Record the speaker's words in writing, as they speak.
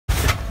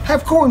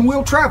have corn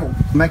will travel.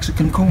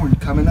 Mexican corn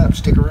coming up,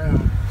 stick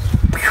around.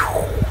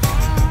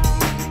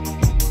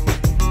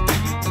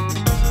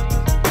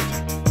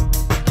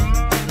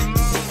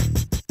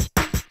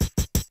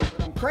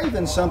 I'm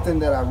craving something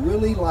that I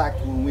really liked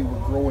when we were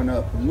growing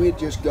up. And we'd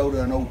just go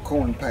to an old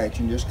corn patch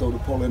and just go to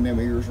pulling them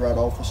ears right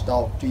off the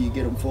stalk till you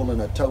get them full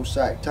in a tow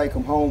sack. Take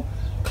them home,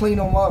 clean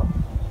them up.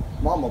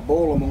 Mama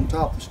boil them on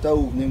top of the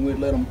stove and then we'd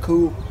let them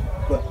cool.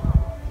 But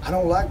I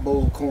don't like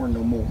boiled corn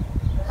no more.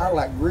 I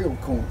like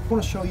grilled corn. I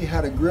want to show you how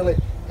to grill it,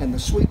 and the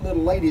sweet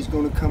little lady's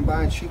going to come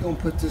by and she's going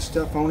to put this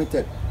stuff on it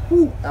that,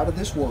 whoo, out of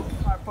this world.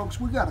 All right, folks,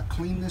 we got to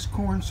clean this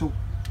corn, so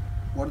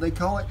what do they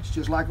call it? It's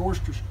just like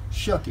oysters.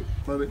 Shuck it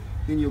of it,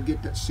 then you'll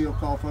get that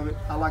silk off of it.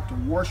 I like to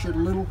wash it a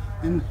little,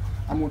 then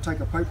I'm going to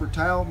take a paper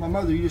towel. My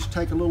mother, you just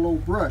take a little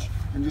old brush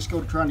and just go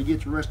to trying to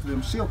get the rest of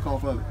them silk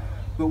off of it.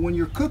 But when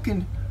you're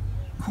cooking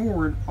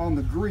corn on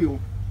the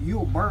grill,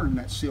 you'll burn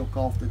that silk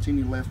off that's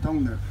any left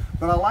on there.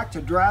 But I like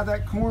to dry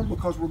that corn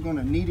because we're going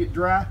to need it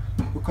dry,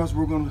 because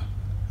we're going to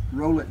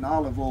roll it in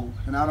olive oil,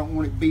 and I don't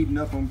want it beating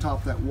up on top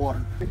of that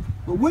water.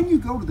 But when you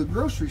go to the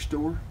grocery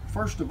store,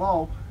 first of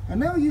all,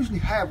 and they'll usually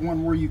have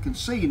one where you can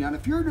see. Now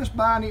if you're just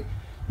buying it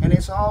and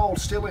it's all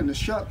still in the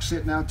shuck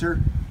sitting out there,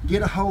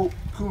 get a hoe,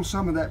 pull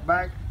some of that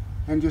back,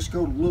 and just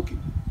go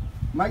looking.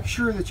 Make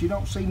sure that you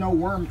don't see no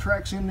worm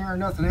tracks in there or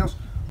nothing else.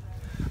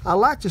 I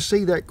like to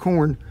see that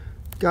corn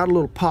got a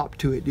little pop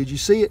to it. Did you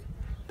see it?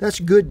 That's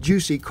good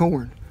juicy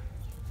corn.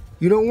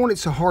 You don't want it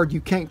so hard you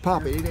can't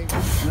pop it. I'm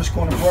just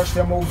going to brush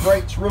them old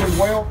grates really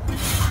well.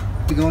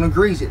 You're going to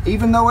grease it.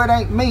 Even though it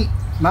ain't meat,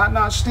 might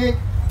not stick,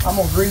 I'm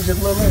going to grease it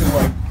a little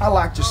anyway. I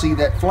like to see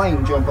that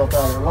flame jump up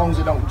out of there, as long as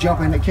it don't jump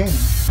in the can.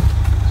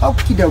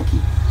 Okie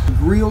dokie. The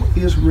grill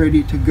is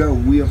ready to go.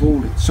 We have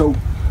oiled it. So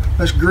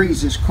let's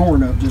grease this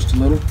corn up just a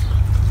little.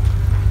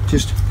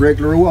 Just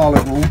regular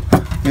olive oil.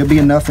 There'll be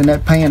enough in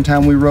that pan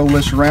time we roll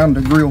this around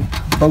to grill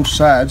both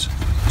sides.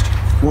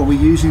 What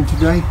we're using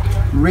today,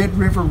 Red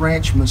River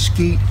Ranch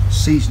mesquite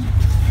seasoning.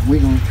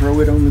 We're going to throw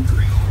it on the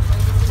grill.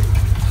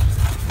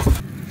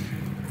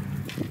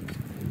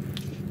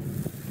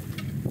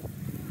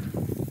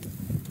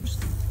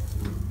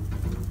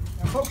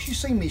 Now folks, you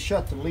see me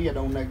shut the lid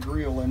on that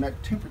grill and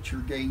that temperature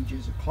gauge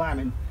is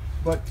climbing,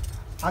 but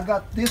I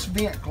got this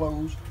vent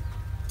closed.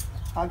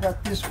 I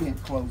got this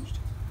vent closed.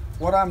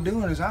 What I'm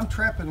doing is I'm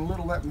trapping a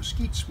little of that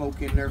mesquite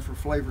smoke in there for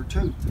flavor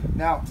too.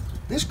 Now,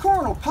 this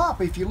corn will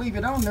pop if you leave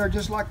it on there,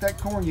 just like that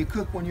corn you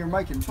cook when you're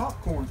making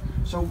popcorn.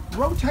 So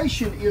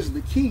rotation is the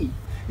key.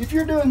 If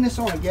you're doing this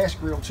on a gas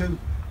grill too,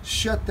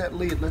 shut that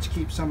lid. Let's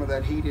keep some of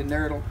that heat in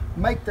there. It'll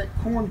make that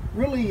corn,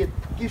 really it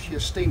gives you a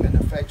steaming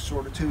effect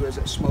sort of too as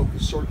that smoke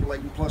is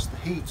circulating plus the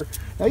heat.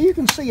 Now you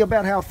can see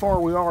about how far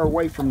we are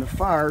away from the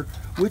fire,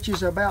 which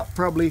is about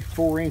probably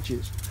 4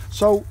 inches.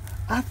 So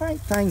I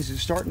think things are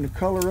starting to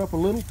color up a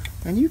little,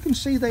 and you can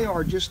see they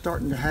are just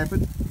starting to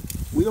happen.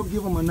 We'll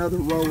give them another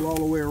roll all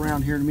the way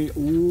around here in a minute.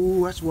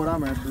 Ooh, that's what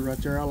I'm after right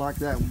there. I like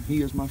that one.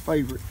 He is my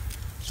favorite.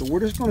 So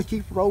we're just going to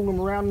keep rolling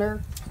them around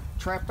there,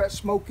 trap that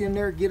smoke in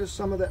there, get us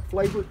some of that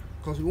flavor,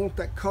 because we want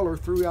that color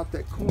throughout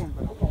that corn.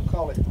 But I'm going to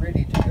call it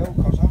ready to go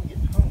because I'm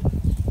getting hungry.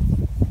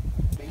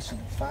 Be some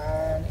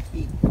fine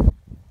eating.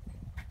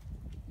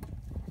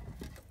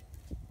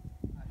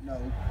 No,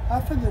 I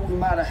figured we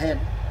might have had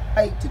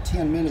 8 to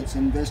 10 minutes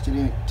invested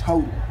in it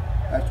total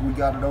after we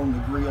got it on the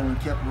grill and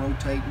kept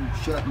rotating,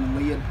 shutting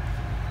the lid.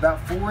 About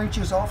 4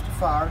 inches off the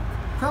fire,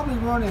 probably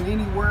running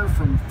anywhere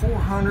from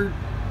 400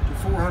 to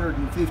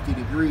 450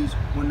 degrees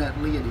when that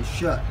lid is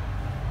shut.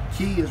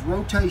 Key is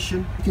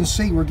rotation. You can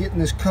see we're getting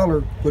this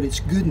color, but it's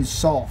good and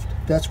soft.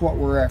 That's what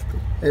we're after.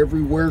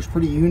 Everywhere's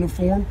pretty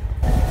uniform.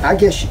 I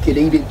guess you could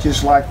eat it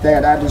just like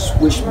that. I just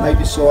wish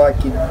maybe so I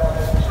could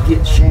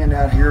get Shan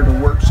out here to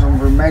work some of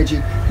her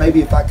magic.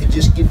 Maybe if I could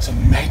just get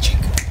some magic.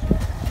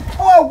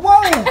 Oh,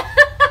 whoa!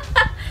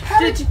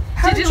 Did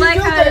you like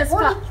how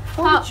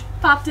this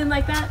popped in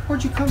like that?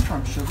 Where'd you come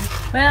from, Sugar?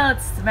 Well,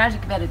 it's the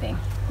magic of editing.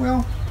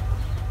 Well,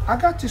 I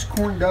got this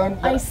corn done.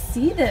 I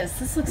see this.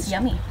 This looks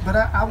yummy. But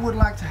I would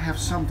like to have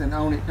something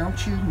on it.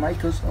 Don't you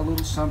make us a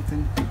little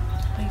something?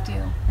 I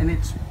do. And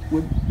it's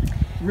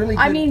really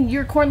good. I mean,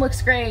 your corn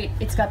looks great.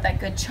 It's got that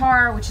good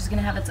char, which is going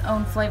to have its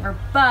own flavor.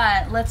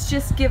 But let's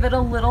just give it a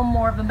little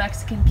more of a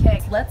Mexican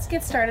kick. Let's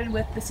get started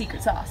with the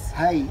secret sauce.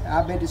 Hey,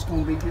 I bet it's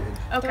going to be good.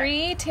 Okay.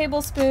 3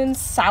 tablespoons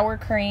sour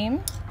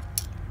cream.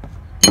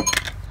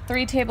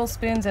 3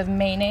 tablespoons of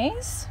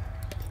mayonnaise.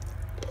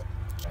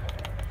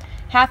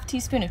 Half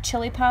teaspoon of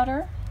chili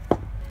powder.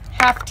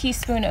 Half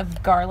teaspoon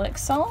of garlic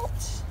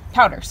salt.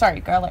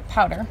 Garlic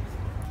powder.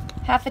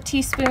 Half a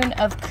teaspoon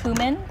of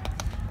cumin.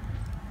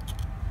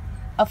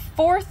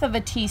 1/4 of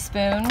a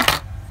teaspoon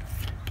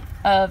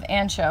of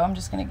ancho. I'm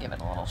just going to give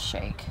it a little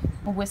shake.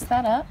 We'll whisk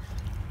that up.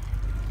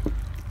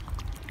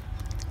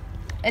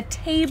 A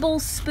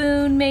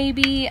tablespoon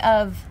maybe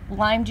of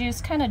lime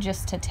juice, kind of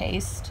just to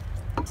taste.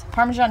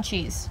 Parmesan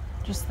cheese,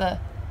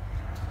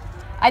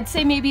 I'd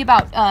say maybe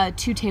about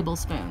 2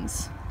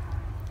 tablespoons.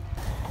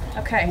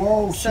 Okay.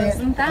 Whoa, so shit.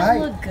 doesn't that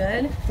look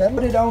good?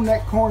 Put it on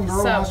that corn,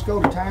 girl. So, let's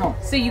go to town.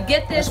 So you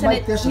get this, let's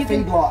make this a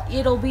feedlot.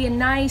 It'll be a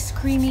nice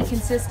creamy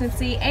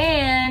consistency.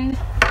 And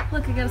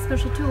look, I got a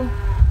special tool.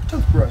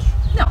 Toothbrush.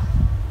 No,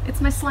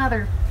 it's my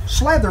slather.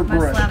 Slather brush.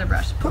 My slather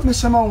brush. Put me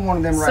some on one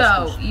of them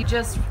rascals. So you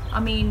just, I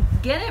mean,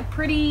 get it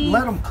pretty.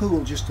 Let them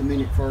cool just a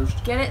minute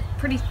first. Get it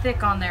pretty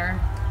thick on there,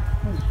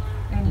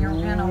 and you're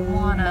gonna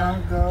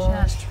wanna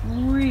just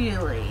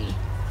really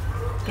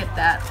get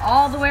that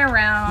all the way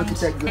around.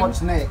 Look at that.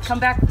 What's next? Come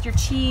back with your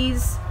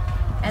cheese,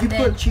 and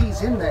then put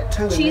cheese in that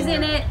too. Cheese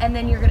in it, and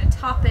then you're gonna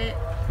top it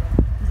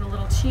with a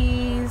little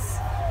cheese,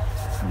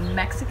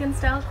 Mexican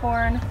style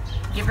corn.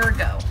 Give her a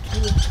go.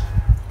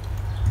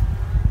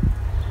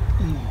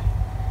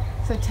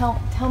 So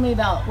tell me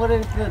about what are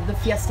the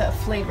fiesta of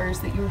flavors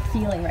that you're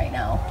feeling right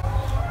now.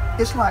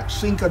 It's like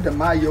Cinco de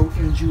Mayo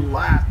in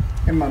July,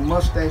 and my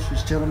mustache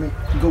is telling me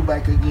to go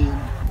back again.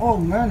 Oh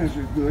man, this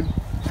is good.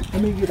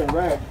 Let me get a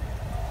rag.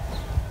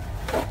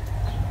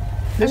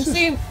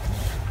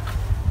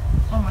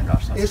 Oh my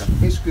gosh, that's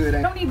good. It's good.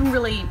 I don't even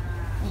really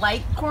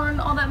like corn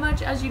all that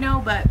much, as you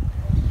know, but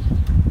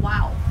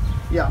wow.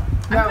 Yeah.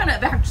 I'm kind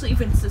of actually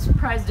even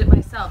surprised at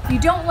myself. If you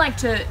don't like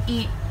to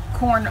eat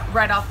corn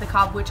right off the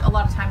cob, which a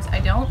lot of times I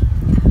don't,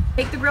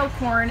 take the grilled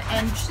corn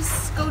and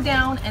just go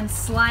down and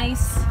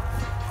slice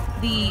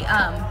the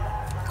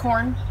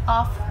corn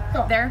off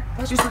there.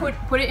 Just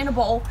put it in a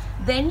bowl.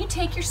 Then you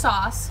take your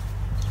sauce,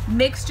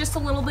 mix just a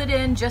little bit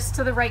in, just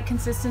to the right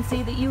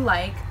consistency that you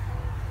like.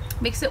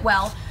 Mix it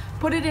well.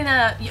 Put it in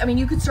I mean,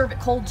 you could serve it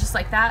cold just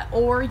like that,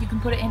 or you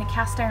can put it in a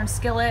cast iron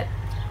skillet,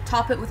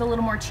 top it with a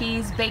little more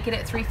cheese, bake it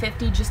at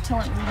 350 just till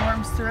it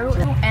warms through,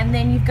 and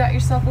then you've got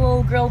yourself a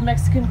little grilled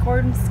Mexican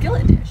corn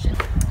skillet dish.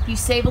 If you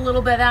save a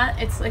little bit of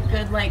that, it's like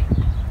good like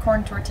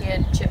corn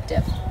tortilla chip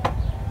dip.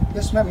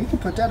 Yes, ma'am. You can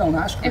put that on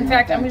ice cream. In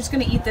fact, I'm just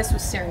going to eat this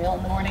with cereal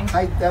in the morning.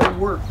 Hey, that'll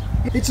work.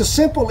 It's a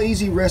simple,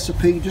 easy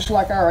recipe, just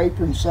like our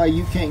aprons say.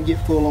 You can't get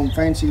full on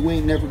fancy. We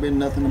ain't never been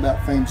nothing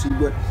about fancy,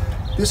 but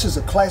this is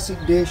a classic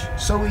dish,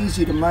 so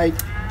easy to make.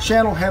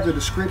 Channel have the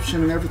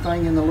description and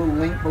everything in the little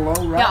link below,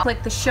 right? Yeah,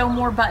 click the show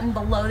more button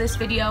below this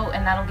video,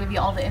 and that'll give you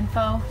all the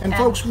info. And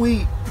folks,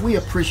 we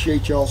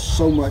appreciate y'all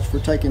so much for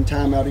taking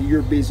time out of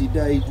your busy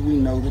days. We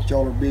know that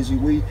y'all are busy.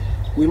 We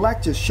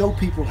like to show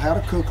people how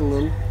to cook a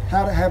little,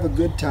 how to have a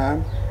good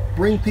time,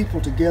 bring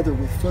people together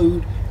with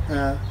food,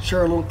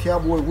 share a little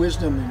cowboy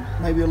wisdom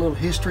and maybe a little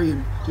history,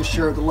 and just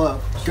share the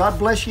love. God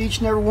bless you each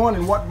and every one.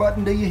 And what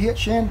button do you hit,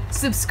 Shan?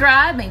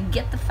 Subscribe and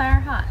get the fire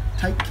hot.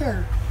 Take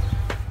care.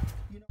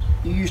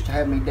 You used to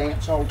have me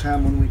dance all the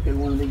time when we do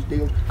one of these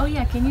deals. Oh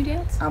yeah, can you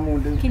dance? I'm gonna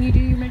do. Can you do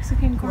your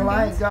Mexican corn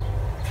dance? I ain't got.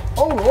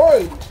 Oh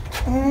Lord.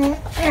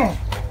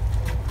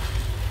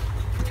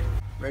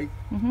 Ready?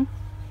 Mm-hmm.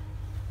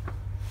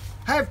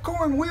 Have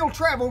corn will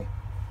travel.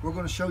 We're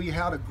gonna show you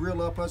how to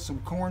grill up us some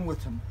corn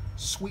with some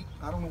sweet.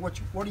 I don't know what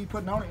are you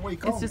putting on it? What do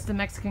you call it? It's just the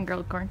Mexican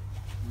grilled corn.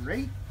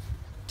 Ready?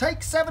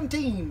 Take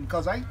 17,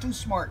 cause I ain't too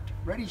smart.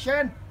 Ready,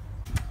 Shan?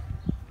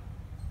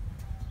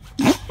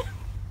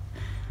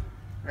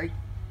 Ready?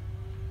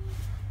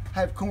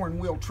 Have corn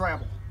will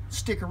travel.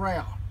 Stick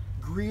around.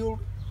 Grilled.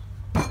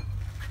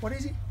 What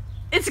is it?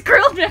 It's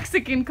grilled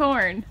Mexican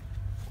corn.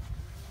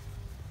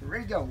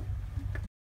 Ready to go.